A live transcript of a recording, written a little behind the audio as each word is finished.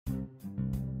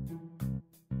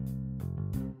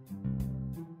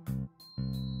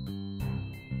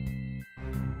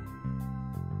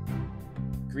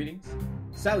Greetings,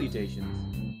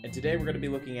 salutations, and today we're going to be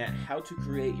looking at how to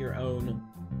create your own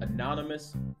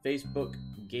anonymous Facebook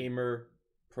gamer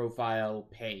profile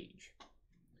page.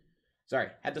 Sorry,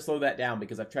 had to slow that down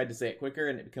because I've tried to say it quicker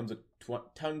and it becomes a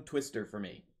tongue twister for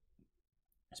me,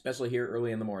 especially here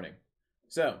early in the morning.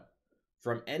 So,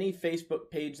 from any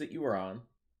Facebook page that you are on,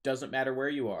 doesn't matter where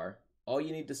you are, all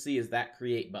you need to see is that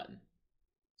create button.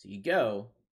 So you go,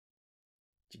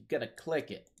 you gotta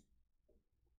click it.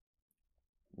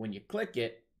 When you click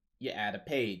it, you add a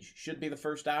page. Should be the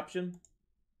first option,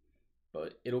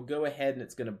 but it'll go ahead and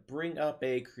it's going to bring up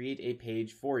a create a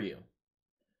page for you.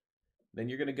 Then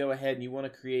you're going to go ahead and you want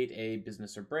to create a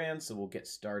business or brand, so we'll get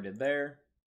started there.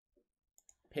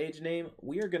 Page name,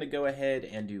 we are going to go ahead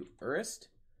and do Urist.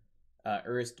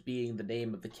 Urist being the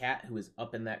name of the cat who is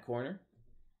up in that corner.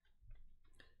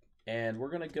 And we're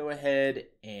going to go ahead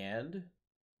and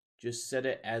just set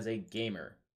it as a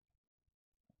gamer.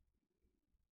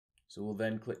 So we'll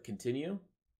then click continue.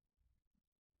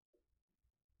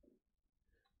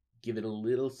 Give it a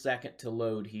little second to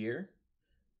load here.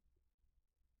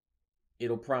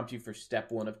 It'll prompt you for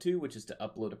step 1 of 2, which is to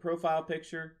upload a profile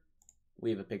picture.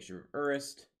 We have a picture of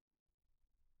Urist.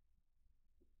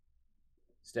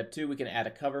 Step 2, we can add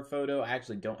a cover photo. I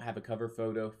actually don't have a cover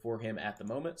photo for him at the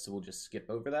moment, so we'll just skip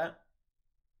over that.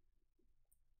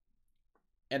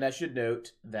 And I should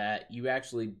note that you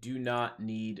actually do not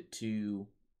need to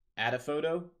add a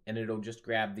photo, and it'll just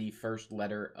grab the first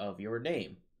letter of your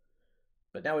name.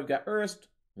 But now we've got Urist,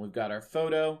 we've got our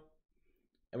photo,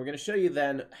 and we're going to show you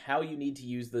then how you need to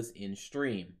use this in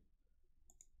stream.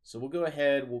 So we'll go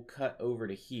ahead, we'll cut over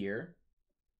to here,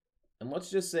 and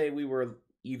let's just say we were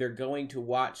either going to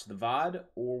watch the VOD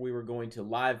or we were going to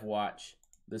live watch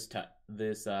this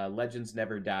Legends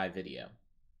Never Die video.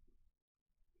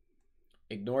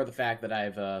 Ignore the fact that I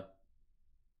have a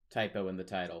typo in the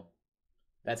title.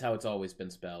 That's how it's always been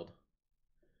spelled.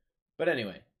 But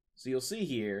anyway, so you'll see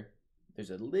here, there's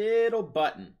a little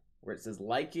button where it says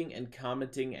liking and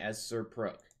commenting as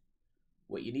SirProok.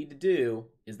 What you need to do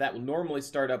is that will normally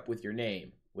start up with your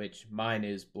name, which mine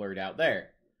is blurred out there.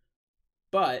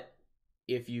 But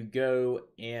if you go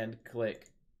and click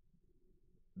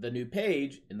the new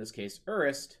page, in this case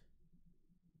Urist,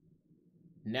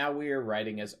 now we are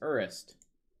writing as Urist,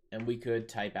 and we could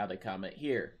type out a comment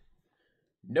here.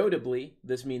 Notably,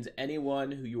 this means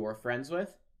anyone who you are friends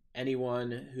with,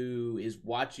 anyone who is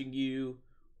watching you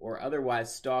or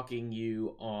otherwise stalking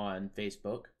you on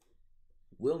Facebook,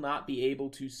 will not be able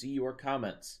to see your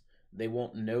comments. They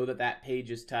won't know that that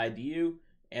page is tied to you,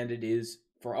 and it is,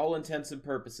 for all intents and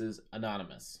purposes,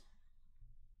 anonymous.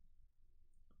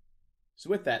 So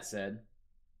with that said,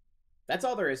 that's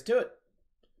all there is to it.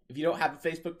 If you don't have a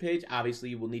Facebook page,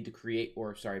 obviously you will need to create,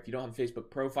 if you don't have a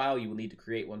Facebook profile, you will need to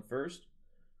create one first.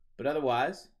 But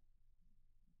otherwise,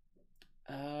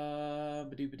 trying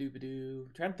to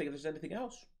think if there's anything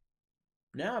else.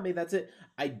 No, I mean, that's it.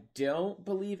 I don't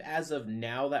believe as of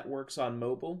now that works on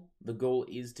mobile. The goal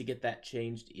is to get that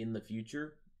changed in the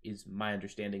future, is my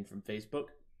understanding from Facebook.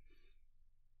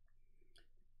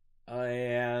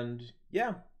 And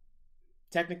yeah,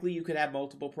 technically you could have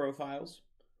multiple profiles.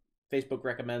 Facebook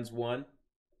recommends one.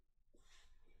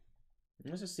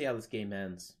 Let's just see how this game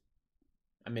ends.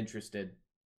 I'm interested.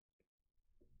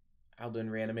 Alden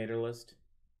Reanimator list.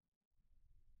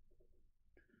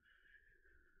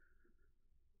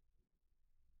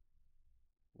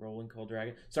 Rolling Cold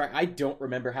Dragon. Sorry, I don't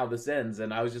remember how this ends,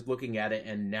 and I was just looking at it,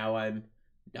 and now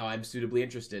I'm suitably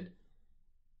interested.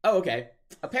 Oh, okay.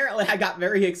 Apparently I got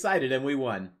very excited and we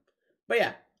won. But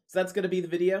yeah, so that's going to be the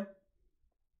video.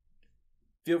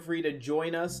 Feel free to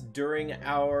join us during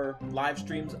our live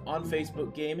streams on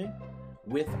Facebook Gaming.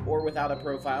 With or without a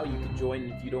profile, you can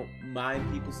join. If you don't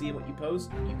mind people seeing what you post,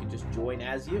 you can just join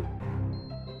as you.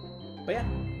 But yeah,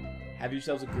 have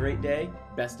yourselves a great day.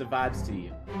 Best of vibes to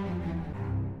you.